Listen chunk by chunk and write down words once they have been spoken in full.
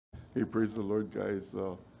Hey, praise the Lord, guys.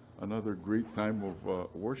 Another great time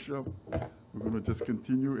of worship. We're going to just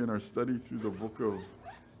continue in our study through the book of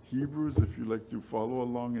Hebrews. If you'd like to follow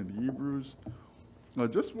along in Hebrews,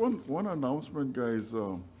 just one announcement, guys.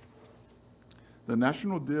 The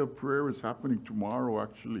National Day of Prayer is happening tomorrow,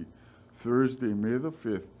 actually, Thursday, May the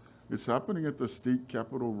 5th. It's happening at the State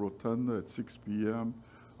Capitol Rotunda at 6 p.m.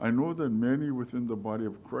 I know that many within the body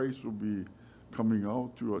of Christ will be coming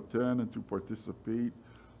out to attend and to participate.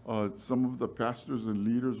 Some of the pastors and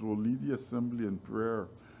leaders will lead the assembly in prayer,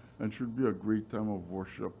 and should be a great time of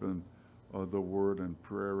worship and the word and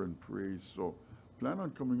prayer and praise. So plan on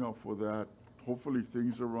coming out for that. Hopefully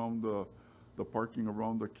things around the parking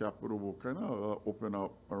around the Capitol will kind of open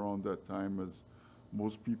up around that time, as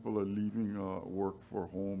most people are leaving work for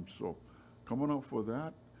home. So coming out for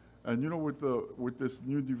that. And with this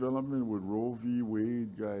new development with Roe v.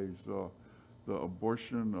 Wade, guys, the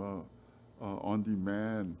abortion on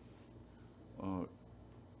demand,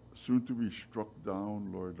 soon to be struck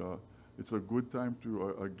down, Lord. It's a good time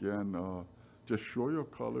to, again, just show your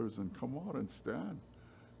colors and come out and stand.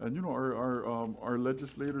 And, our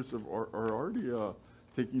legislators are already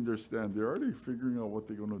taking their stand. They're already figuring out what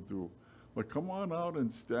they're going to do. But come on out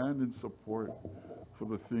and stand in support for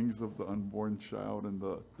the things of the unborn child and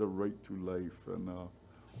the right to life. And,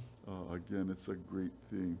 again, it's a great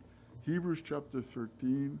thing. Hebrews chapter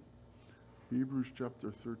 13. Hebrews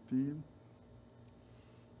chapter 13.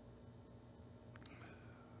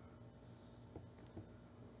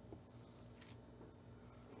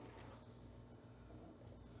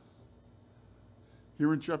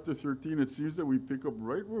 Here in chapter 13, it seems that we pick up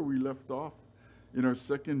right where we left off in our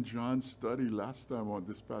 2nd John study last time on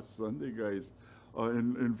this past Sunday, guys.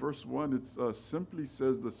 In verse 1, it simply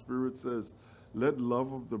says, the Spirit says, let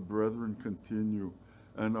love of the brethren continue.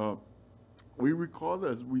 And we recall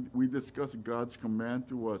that as we discussed God's command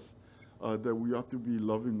to us that we ought to be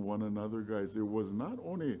loving one another, guys. It was not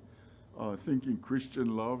only thinking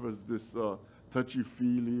Christian love as this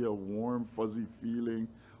touchy-feely, a warm, fuzzy feeling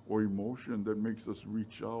or emotion that makes us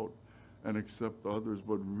reach out and accept others,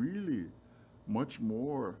 but really much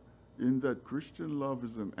more in that Christian love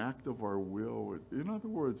is an act of our will. In other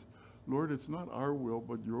words, Lord, it's not our will,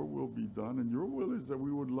 but your will be done, and your will is that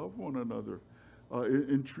we would love one another.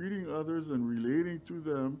 In treating others and relating to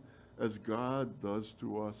them as God does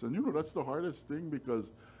to us. And that's the hardest thing,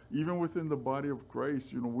 because even within the body of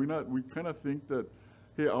Christ, we kind of think that,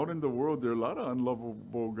 hey, out in the world there are a lot of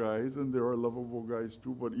unlovable guys, and there are lovable guys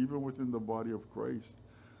too, but even within the body of Christ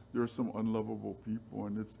there are some unlovable people,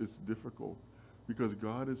 and it's difficult, because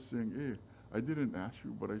God is saying, hey, I didn't ask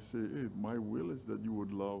you, but I say, hey, my will is that you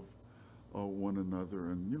would love one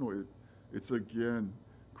another. And it's again,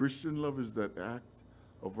 Christian love is that act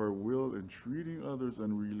of our will in treating others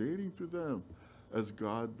and relating to them as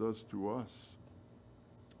God does to us.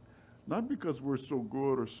 Not because we're so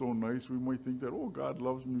good or so nice. We might think that, oh, God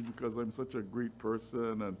loves me because I'm such a great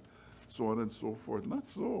person and so on and so forth. Not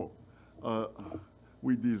so.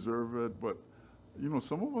 We deserve it, but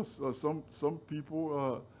some of us, some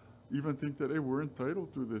people even think that, hey, we're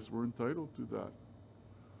entitled to this, we're entitled to that.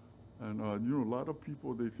 And, a lot of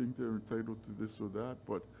people, they think they're entitled to this or that,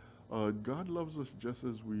 but God loves us just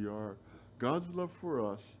as we are. God's love for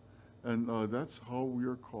us, and that's how we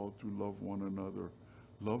are called to love one another,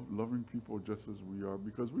 loving people just as we are.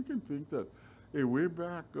 Because we can think that, hey, way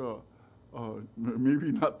back,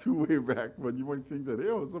 maybe not too way back, but you might think that, hey,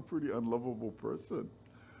 I was a pretty unlovable person.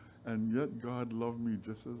 And yet God loved me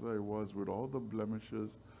just as I was, with all the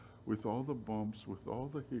blemishes, with all the bumps, with all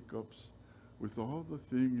the hiccups, with all the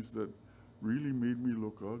things that really made me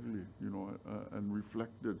look ugly, and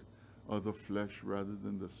reflected the flesh rather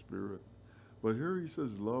than the spirit. But here he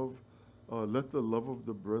says, love, let the love of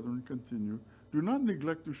the brethren continue. Do not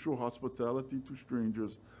neglect to show hospitality to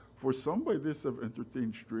strangers, for some by this have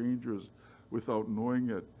entertained strangers without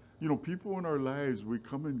knowing it. People in our lives, we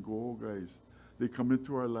come and go, guys. They come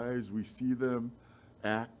into our lives. We see them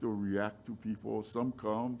act or react to people. Some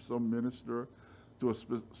come, some minister to a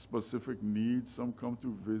specific need. Some come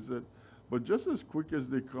to visit. But just as quick as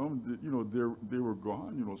they come, they were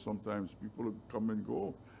gone. Sometimes people come and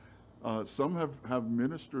go. Some have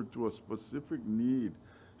ministered to a specific need,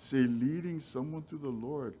 say leading someone to the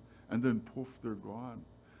Lord, and then poof, they're gone.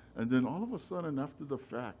 And then all of a sudden, after the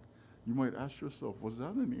fact, you might ask yourself, was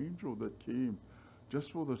that an angel that came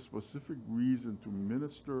just for the specific reason to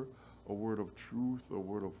minister a word of truth, a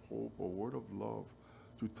word of hope, a word of love,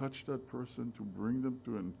 to touch that person, to bring them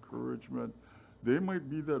to encouragement? They might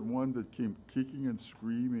be that one that came kicking and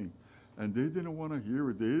screaming, and they didn't want to hear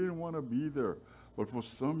it. They didn't want to be there. But for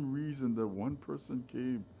some reason, that one person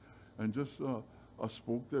came and just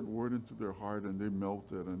spoke that word into their heart, and they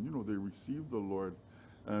melted, and they received the Lord,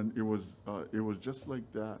 and it was just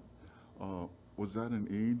like that. Was that an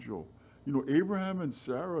angel? Abraham and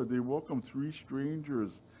Sarah, they welcomed three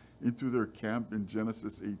strangers into their camp in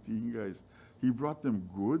Genesis 18, guys. He brought them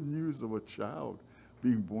good news of a child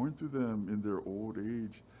being born to them in their old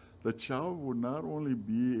age. The child would not only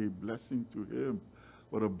be a blessing to him,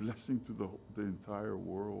 but a blessing to the entire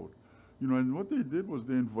world. And what they did was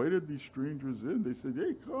they invited these strangers in. They said,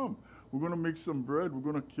 hey, come, we're going to make some bread.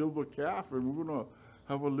 We're going to kill the calf, and we're going to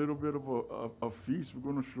have a little bit of a feast.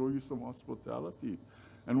 We're going to show you some hospitality.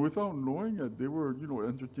 And without knowing it, they were,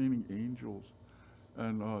 entertaining angels.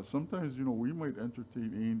 And sometimes, we might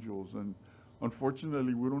entertain angels. And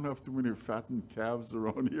unfortunately, we don't have too many fattened calves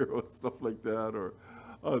around here or stuff like that, or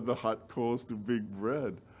the hot coals to bake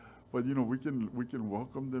bread. But, we can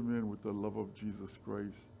welcome them in with the love of Jesus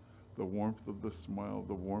Christ, the warmth of the smile,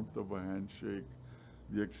 the warmth of a handshake,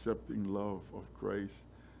 the accepting love of Christ.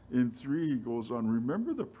 In 3, he goes on,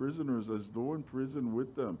 remember the prisoners as though in prison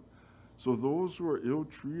with them. So those who are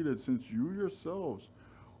ill-treated, since you yourselves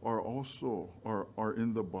are also are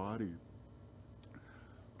in the body.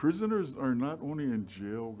 Prisoners are not only in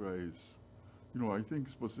jail, guys. I think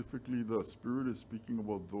specifically the Spirit is speaking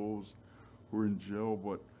about those who are in jail,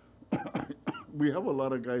 but we have a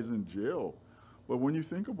lot of guys in jail. But when you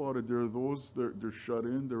think about it, there are those, they're shut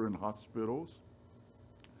in, they're in hospitals.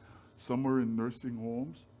 Some are in nursing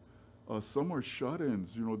homes. Some are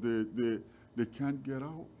shut-ins, they can't get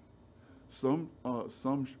out. Some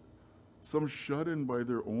shut in by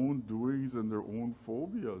their own doings and their own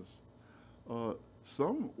phobias.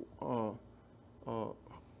 Some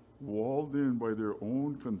walled in by their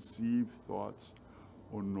own conceived thoughts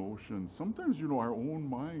or notions. Sometimes, our own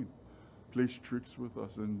mind plays tricks with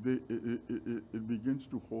us, and it begins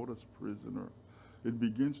to hold us prisoner. It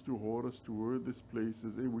begins to hold us to where this place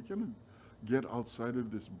is. Hey, we cannot get outside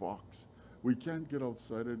of this box. We can't get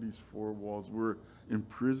outside of these four walls. We're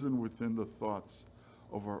imprisoned within the thoughts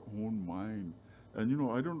of our own mind. And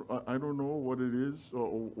I don't know what it is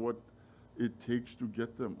or what it takes to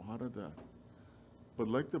get them out of that. But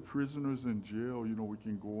like the prisoners in jail, we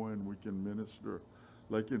can go in, we can minister.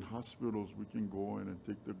 Like in hospitals, we can go in and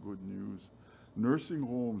take the good news. Nursing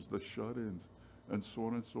homes, the shut-ins, and so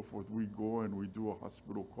on and so forth. We go in, we do a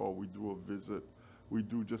hospital call, we do a visit. We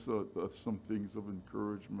do just some things of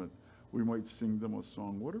encouragement. We might sing them a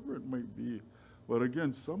song, whatever it might be. But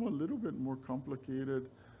again, some a little bit more complicated.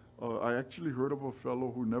 I actually heard of a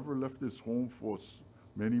fellow who never left his home for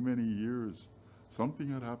many, many years. Something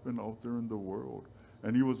had happened out there in the world,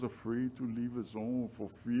 and he was afraid to leave his home for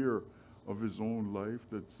fear of his own life,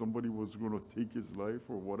 that somebody was going to take his life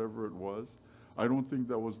or whatever it was. I don't think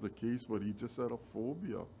that was the case, but he just had a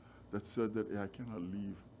phobia that said that, hey, I cannot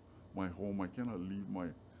leave my home, I cannot leave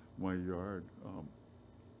my yard.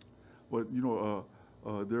 But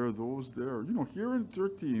there are those there. Here in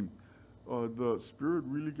 13, the Spirit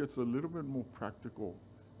really gets a little bit more practical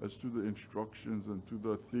as to the instructions and to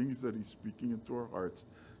the things that he's speaking into our hearts.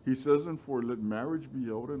 He says in 4, let marriage be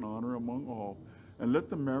held in honor among all, and let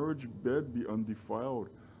the marriage bed be undefiled.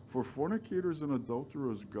 For fornicators and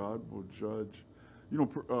adulterers God will judge.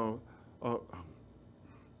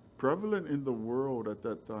 Prevalent in the world at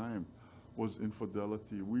that time was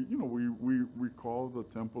infidelity. We recall the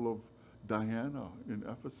temple of Diana in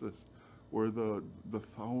Ephesus, where the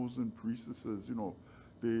 1,000 priestesses,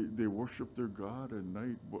 they worshiped their God at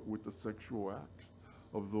night, but with the sexual acts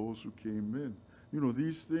of those who came in.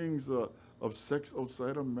 These things of sex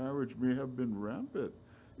outside of marriage may have been rampant.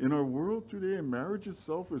 In our world today, marriage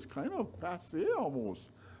itself is kind of passé almost.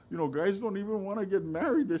 Guys don't even want to get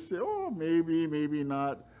married. They say, oh, maybe, maybe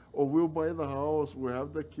not. Or we'll buy the house, we'll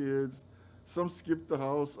have the kids. Some skip the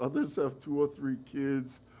house, others have 2 or 3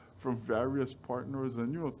 kids from various partners,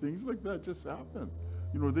 and things like that just happen.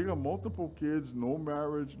 They got multiple kids, no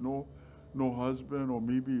marriage, no husband, or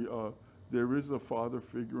maybe there is a father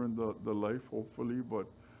figure in the life, hopefully, but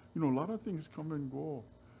a lot of things come and go.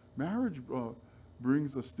 Marriage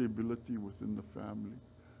brings a stability within the family.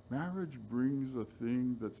 Marriage brings a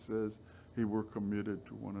thing that says, hey, we're committed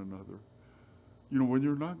to one another. When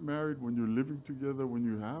you're not married, when you're living together, when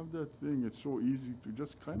you have that thing, it's so easy to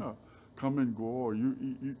just kind of come and go, or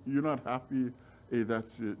you're not happy, hey,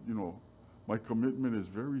 that's it, my commitment is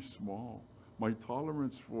very small. My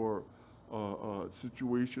tolerance for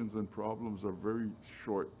situations and problems are very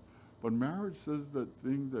short. But marriage says that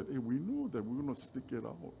thing that, hey, we know that we're going to stick it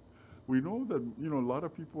out. We know that, a lot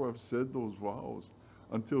of people have said those vows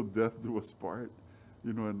until death do us part,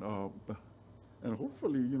 and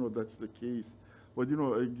hopefully, that's the case. But,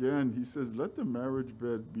 again, he says, let the marriage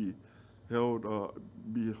bed be held,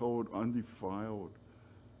 be held undefiled.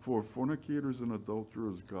 For fornicators and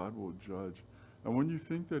adulterers, God will judge. And when you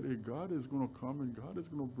think that God is going to come and God is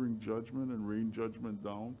going to bring judgment and rain judgment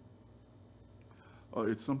down,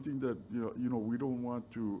 it's something that we don't want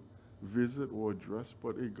to visit or address.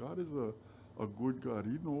 But God is a good God.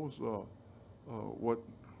 He knows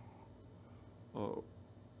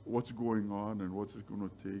what's going on and what's it going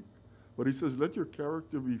to take. But he says, let your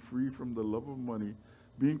character be free from the love of money,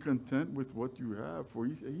 being content with what you have. For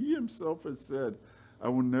he himself has said, I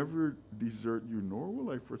will never desert you, nor will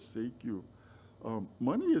I forsake you.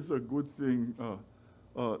 Money is a good thing,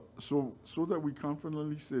 so that we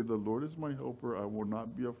confidently say, the Lord is my helper, I will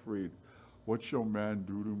not be afraid. What shall man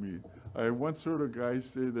do to me? I once heard a guy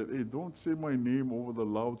say that, hey, don't say my name over the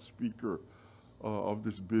loudspeaker of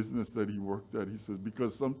this business that he worked at. He says,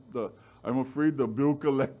 because I'm afraid the bill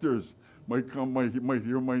collectors might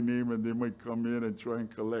hear my name and they might come in and try and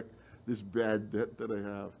collect this bad debt that I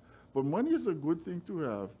have. But money is a good thing to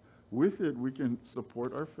have. With it, we can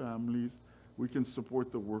support our families. We can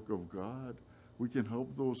support the work of God. We can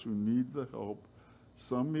help those who need the help.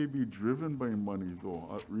 Some may be driven by money,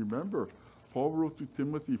 though. Remember, Paul wrote to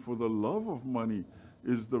Timothy, for the love of money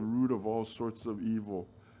is the root of all sorts of evil.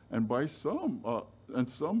 And some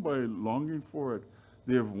by longing for it,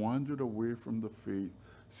 they have wandered away from the faith.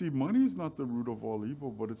 See, money is not the root of all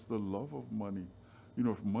evil, but it's the love of money.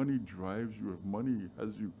 If money drives you, if money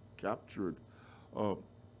has you captured.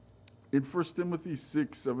 In 1 Timothy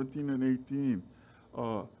 6, 17 and 18,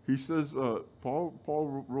 he says,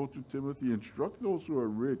 Paul wrote to Timothy, instruct those who are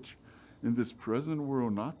rich in this present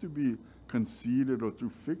world not to be conceited or to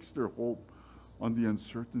fix their hope on the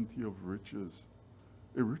uncertainty of riches.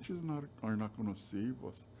 Riches are not going to save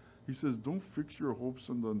us. He says, don't fix your hopes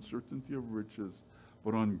on the uncertainty of riches,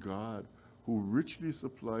 but on God, who richly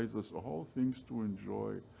supplies us all things to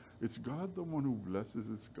enjoy. It's God the one who blesses.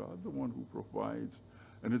 It's God the one who provides.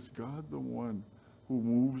 And it's God the one who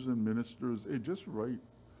moves and ministers just right,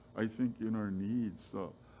 I think, in our needs.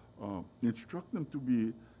 Instruct them to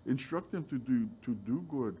do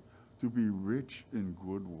good, to be rich in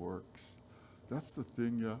good works. That's the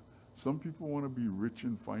thing, yeah. Some people want to be rich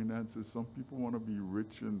in finances. Some people want to be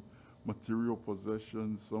rich in material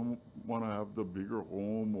possessions. Some want to have the bigger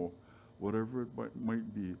home or whatever it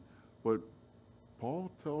might be. But Paul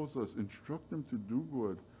tells us, instruct them to do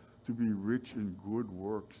good, to be rich in good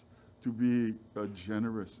works, to be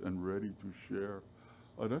generous and ready to share.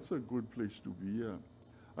 That's a good place to be at.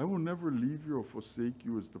 I will never leave you or forsake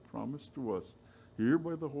you is the promise to us here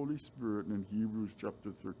by the Holy Spirit in Hebrews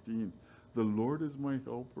chapter 13. The Lord is my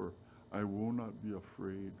helper. I will not be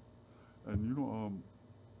afraid. And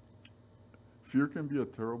fear can be a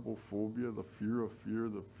terrible phobia, the fear,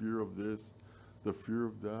 the fear of this, the fear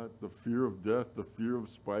of that, the fear of death, the fear of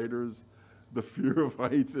spiders, the fear of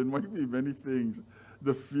heights. It might be many things.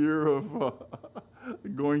 The fear of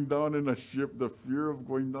going down in a ship, the fear of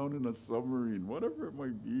going down in a submarine, whatever it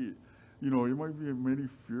might be. It might be many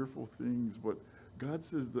fearful things, but God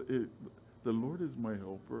says the Lord is my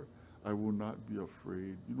helper. I will not be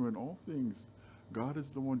afraid. In all things, God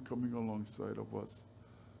is the one coming alongside of us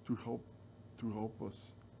to help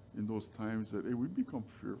us in those times that we become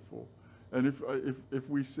fearful. And if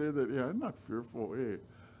we say that, I'm not fearful,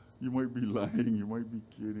 you might be lying, you might be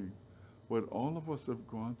kidding. But all of us have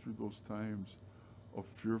gone through those times of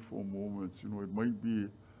fearful moments. It might be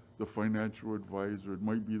the financial advisor, it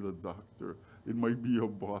might be the doctor, it might be your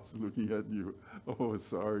boss looking at you. Oh,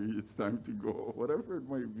 sorry, it's time to go. Whatever it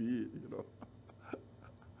might be,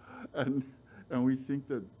 And we think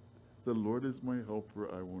that the Lord is my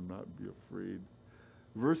helper, I will not be afraid.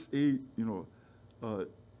 Verse 8,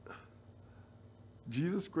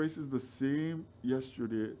 Jesus Christ is the same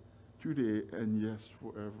yesterday, today, and yes,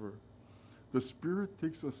 forever. The Spirit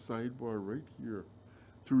takes a sidebar right here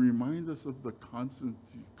to remind us of the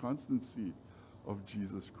constancy of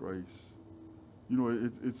Jesus Christ.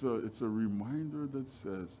 It's a reminder that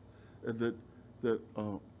says that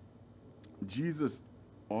Jesus,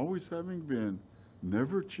 always having been,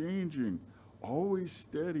 never changing, always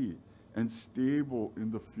steady and stable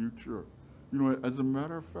in the future. As a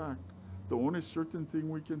matter of fact, the only certain thing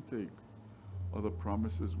we can take are the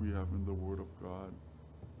promises we have in the Word of God.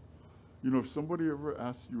 If somebody ever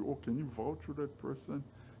asks you, can you vouch for that person?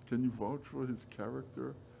 Can you vouch for his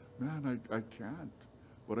character? Man, I can't.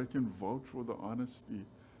 But I can vouch for the honesty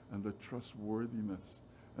and the trustworthiness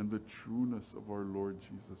and the trueness of our Lord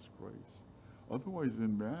Jesus Christ. Otherwise,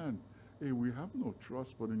 in man, we have no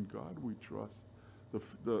trust, but in God we trust.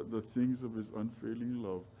 The things of his unfailing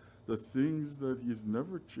love, the things that he's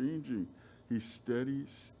never changing. He's steady,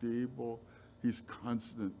 stable, he's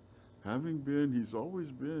constant. Having been, he's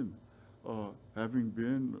always been. Having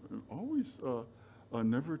been, always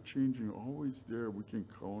never changing, always there. We can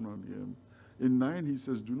count on him. In 9, he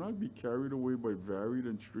says, do not be carried away by varied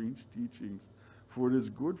and strange teachings, for it is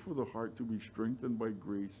good for the heart to be strengthened by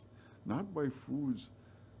grace, not by foods,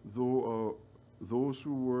 though those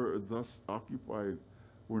who were thus occupied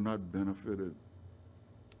were not benefited.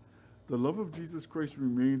 The love of Jesus Christ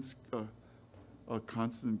remains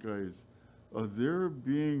constant, guys. There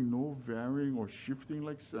being no varying or shifting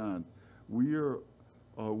like sand, we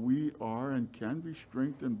are and can be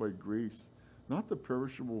strengthened by grace, not the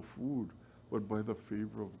perishable food, but by the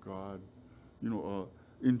favor of God.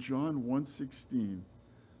 In John 1:16,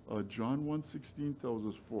 John 1:16 tells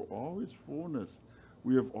us, for all his fullness,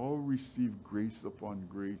 we have all received grace upon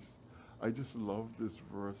grace. I just love this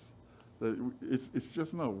verse. That it's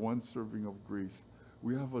just not one serving of grace.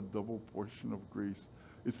 We have a double portion of grace.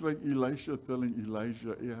 It's like Elisha telling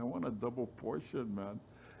Elijah, hey, I want a double portion, man.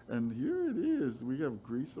 And here it is. We have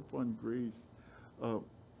grace upon grace.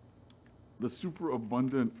 The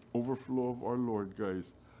superabundant overflow of our Lord,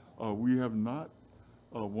 guys. We have not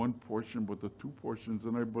one portion, but the 2 portions,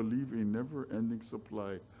 and I believe a never-ending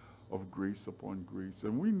supply of grace upon grace.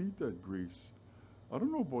 And we need that grace. I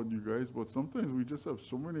don't know about you guys, but sometimes we just have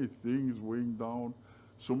so many things weighing down,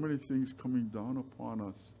 so many things coming down upon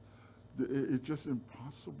us. It's just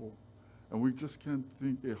impossible. And we just can't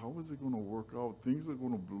think, hey, how is it going to work out? Things are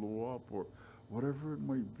going to blow up or whatever it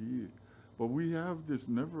might be. But we have this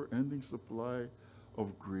never-ending supply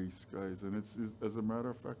of grace, guys. And it's as a matter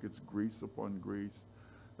of fact, it's grace upon grace.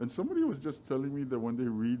 And somebody was just telling me that when they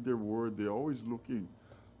read their word, they're always looking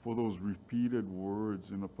for those repeated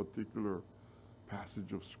words in a particular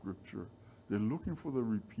passage of Scripture. They're looking for the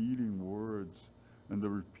repeating words and the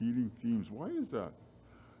repeating themes. Why is that?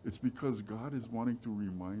 It's because God is wanting to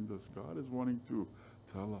remind us. God is wanting to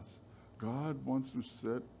tell us. God wants to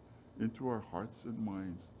set into our hearts and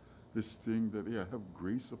minds this thing that, I have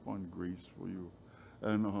grace upon grace for you.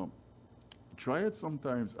 And try it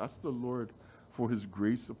sometimes. Ask the Lord for his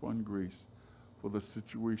grace upon grace for the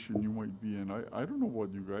situation you might be in. I don't know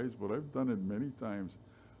about you guys, but I've done it many times.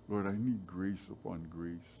 Lord, I need grace upon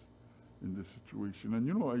grace in this situation. And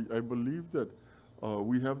I believe that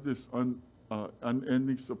we have this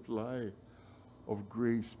unending supply of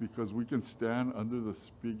grace because we can stand under the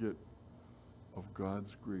spigot of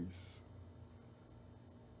God's grace.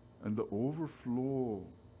 And the overflow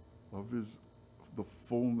of the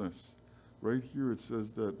fullness. Right here it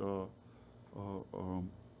says that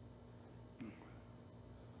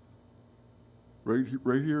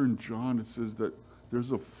right here in John it says that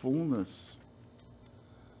there's a fullness.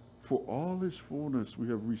 For all his fullness we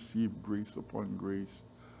have received grace upon grace.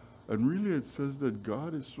 And really it says that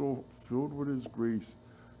God is so filled with his grace,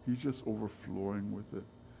 he's just overflowing with it.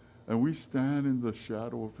 And we stand in the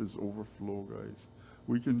shadow of his overflow, guys.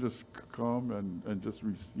 We can just come and just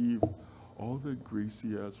receive all the grace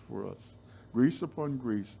he has for us. Grace upon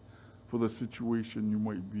grace for the situation you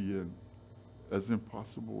might be in, as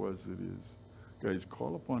impossible as it is. Guys,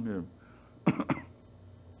 call upon him.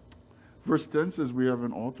 Verse 10 says, we have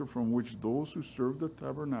an altar from which those who serve the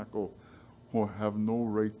tabernacle will have no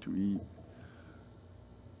right to eat.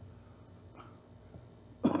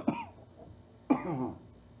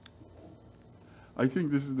 I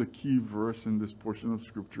think this is the key verse in this portion of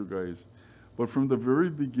Scripture, guys. But from the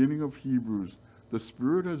very beginning of Hebrews, the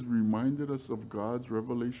Spirit has reminded us of God's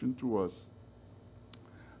revelation to us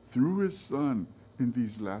through his Son in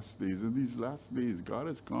these last days. In these last days, God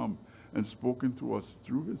has come and spoken to us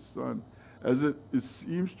through his Son. As it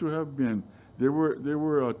seems to have been, there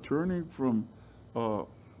were turning from,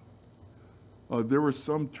 there were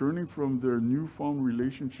some turning from their newfound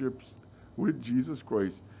relationships with Jesus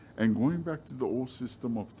Christ and going back to the old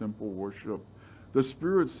system of temple worship. The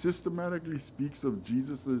Spirit systematically speaks of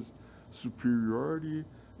Jesus' superiority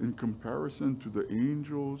in comparison to the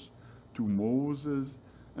angels, to Moses,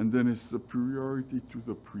 and then his superiority to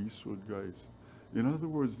the priesthood, guys. In other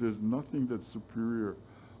words, there's nothing that's superior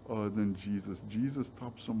than Jesus. Jesus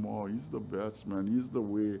tops them all. He's the best, man. He's the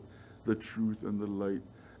way, the truth, and the light.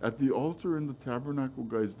 At the altar in the tabernacle,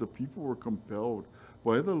 guys, the people were compelled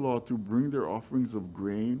by the law to bring their offerings of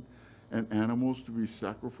grain and animals to be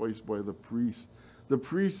sacrificed by the priests. The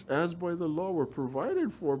priests, as by the law, were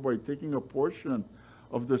provided for by taking a portion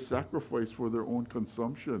of the sacrifice for their own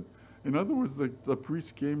consumption. In other words, the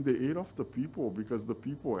priests came, they ate off the people because the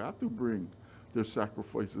people had to bring their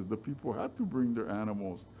sacrifices. The people had to bring their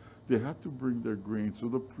animals. They had to bring their grain. So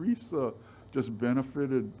the priests just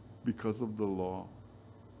benefited because of the law.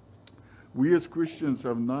 We as Christians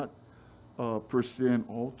have not per se an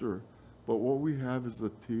altar, But what we have is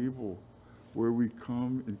a table where we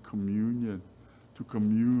come in communion, to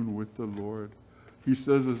commune with the Lord. He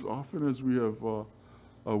says, as often as we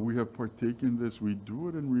have partaken this, we do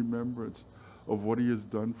it in remembrance of what he has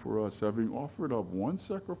done for us, having offered up one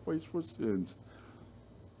sacrifice for sins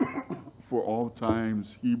for all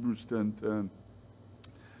times. Hebrews 10:10.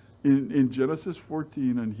 In Genesis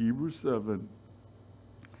 14 and Hebrews 7,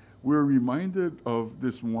 we're reminded of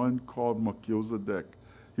this one called Melchizedek.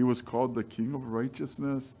 He was called the King of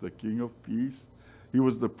Righteousness, the King of Peace. He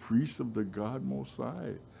was the priest of the God Most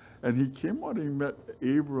High. And he came out and he met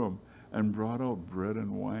Abram and brought out bread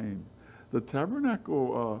and wine. The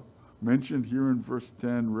tabernacle mentioned here in verse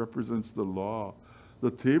 10 represents the law.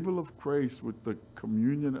 The table of Christ with the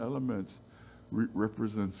communion elements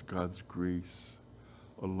represents God's grace.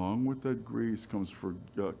 Along with that grace comes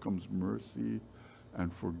mercy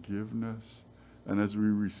and forgiveness. And as we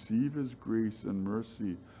receive his grace and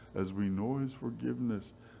mercy, as we know his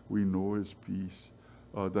forgiveness, we know his peace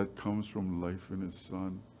that comes from life in his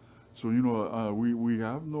Son. So, we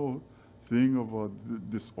have no thing of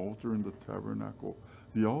this altar in the tabernacle.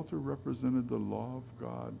 The altar represented the law of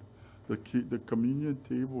God. The communion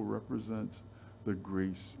table represents the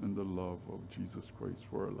grace and the love of Jesus Christ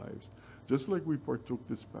for our lives. Just like we partook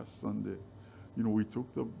this past Sunday. We took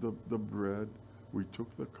the bread, we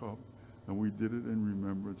took the cup, and we did it in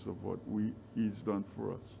remembrance of what he's done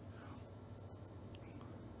for us.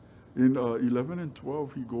 In 11 and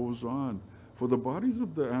 12, he goes on, for the bodies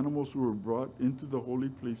of the animals who were brought into the holy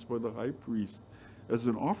place by the high priest as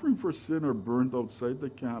an offering for sin are burned outside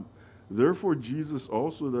the camp. Therefore Jesus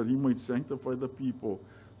also, that he might sanctify the people,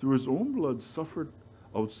 through his own blood suffered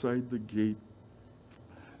outside the gate.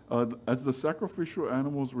 As the sacrificial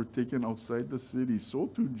animals were taken outside the city, so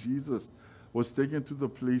too Jesus was taken to the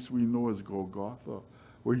place we know as Golgotha,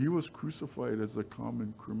 where he was crucified as a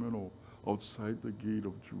common criminal outside the gate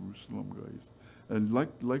of Jerusalem, guys. And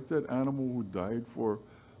like that animal who died for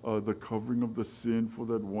the covering of the sin for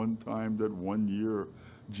that one time, that 1 year,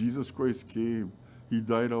 Jesus Christ came. He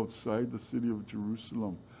died outside the city of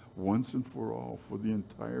Jerusalem once and for all, for the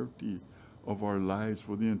entirety of our lives,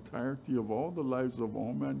 for the entirety of all the lives of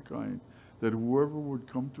all mankind, that whoever would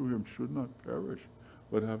come to him should not perish,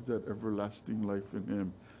 but have that everlasting life in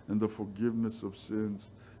him and the forgiveness of sins.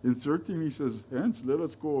 In 13, he says, hence let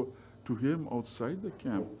us go to him outside the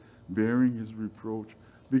camp, bearing his reproach.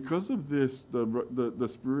 Because of this, the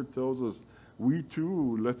Spirit tells us, we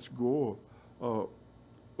too, let's go.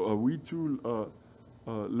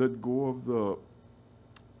 Let go of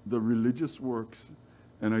the religious works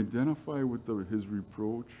and identify with his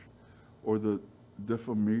reproach or the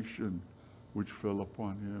defamation which fell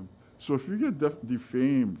upon him. So if you get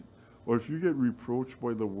defamed, or if you get reproached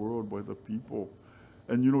by the world, by the people,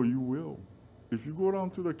 and you will. If you go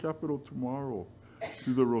down to the Capitol tomorrow,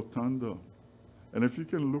 to the Rotunda, and if you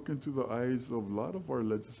can look into the eyes of a lot of our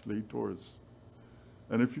legislators,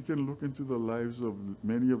 and if you can look into the lives of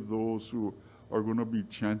many of those who are going to be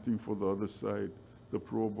chanting for the other side, the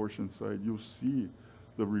pro-abortion side, you'll see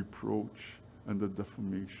the reproach and the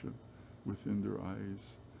defamation within their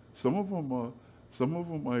eyes. Some of them,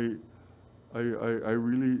 I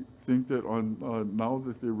really think that now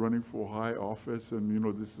that they're running for high office, and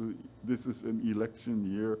this is an election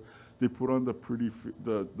year, they put on the pretty,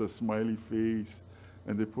 the smiley face,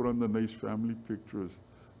 and they put on the nice family pictures.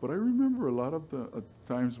 But I remember a lot of the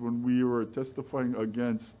times when we were testifying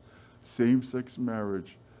against same-sex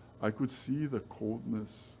marriage, I could see the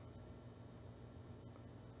coldness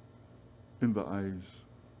in the eyes.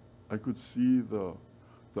 I could see the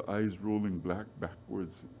eyes rolling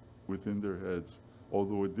backwards within their heads,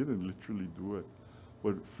 although it didn't literally do it.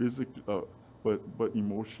 But physically, but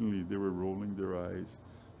emotionally, they were rolling their eyes,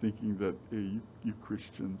 thinking that, hey, you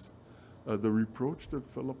Christians, the reproach that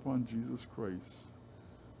fell upon Jesus Christ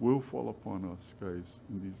will fall upon us, guys,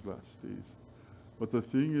 in these last days. But the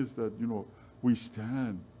thing is that, we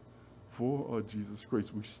stand for Jesus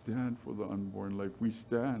Christ. We stand for the unborn life. We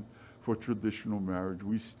stand for traditional marriage.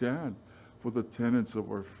 We stand for the tenets of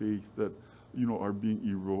our faith that, are being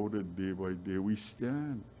eroded day by day. We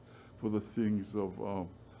stand for the things of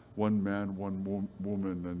one man, one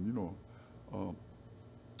woman, and,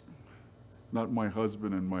 not my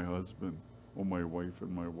husband and my husband, or my wife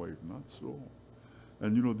and my wife, not so.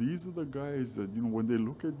 And, these are the guys that, when they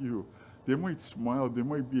look at you, they might smile, they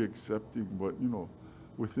might be accepting, but,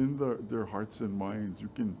 within their hearts and minds, you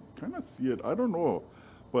can kind of see it. I don't know,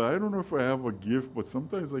 but I don't know if I have a gift, but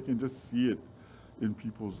sometimes I can just see it in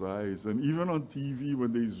people's eyes. And even on TV,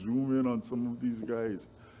 when they zoom in on some of these guys,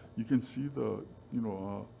 you can see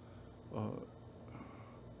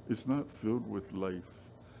it's not filled with life.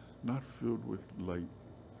 not filled with light,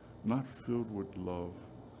 not filled with love,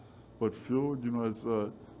 but filled, as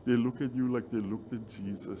they look at you like they looked at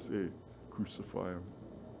Jesus. Hey, crucify him.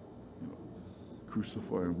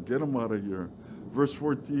 Crucify him. Get him out of here. Verse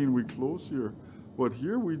 14, we close here. But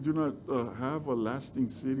here we do not have a lasting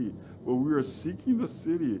city, but we are seeking the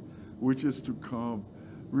city which is to come.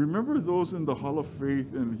 Remember those in the Hall of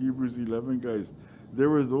Faith in Hebrews 11, guys. There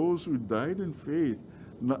were those who died in faith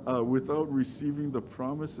without receiving the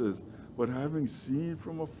promises, but having seen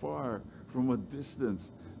from afar, from a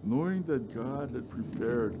distance, knowing that God had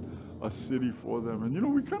prepared a city for them.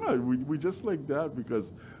 And we just like that,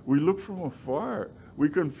 because we look from afar. We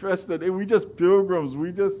confess that, hey, we just pilgrims,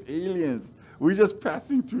 we just aliens. We just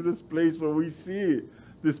passing through this place, but we see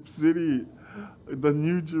this city, the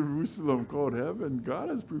New Jerusalem called heaven. God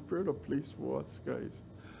has prepared a place for us, guys.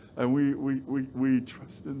 And we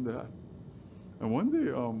trust in that. And one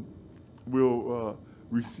day we'll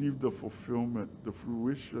receive the fulfillment, the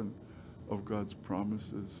fruition of God's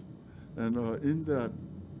promises. And in that,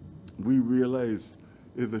 we realize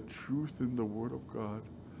the truth in the Word of God.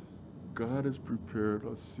 God has prepared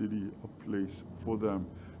a city, a place for them.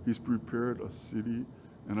 He's prepared a city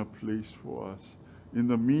and a place for us. In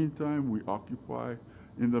the meantime, we occupy.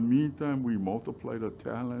 In the meantime, we multiply the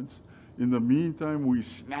talents. In the meantime, we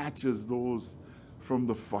snatch as those from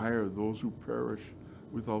the fire, those who perish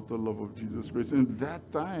without the love of Jesus Christ. In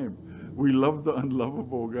that time, we love the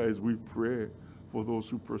unlovable, guys. We pray for those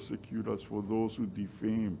who persecute us, for those who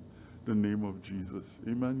defame the name of Jesus.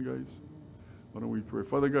 Amen, guys? Why don't we pray?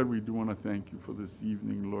 Father God, we do want to thank you for this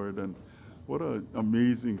evening, Lord, and what an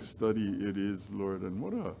amazing study it is, Lord, and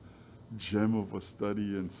what a gem of a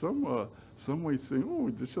study. And some might say, oh,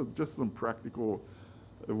 just some practical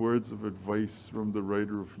words of advice from the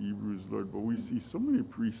writer of Hebrews, Lord, but we see so many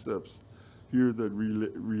precepts here that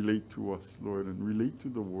relate to us, Lord, and relate to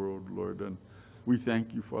the world, Lord. And we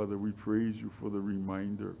thank you, Father. We praise you for the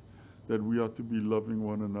reminder that we ought to be loving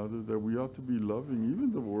one another, that we ought to be loving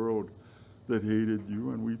even the world that hated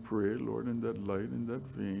you. And we pray, Lord, in that light, in that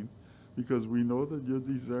vein, because we know that your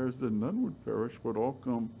desire is that none would perish, but all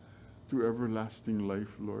come to everlasting life,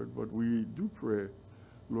 Lord. But we do pray,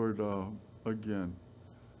 Lord, again,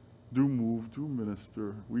 do move, do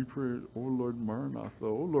minister. We pray, oh Lord, Maranatha,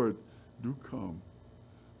 oh Lord, do come,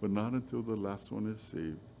 but not until the last one is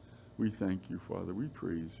saved. We thank you, Father. We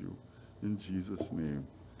praise you. In Jesus' name,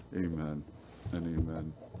 amen and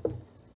amen.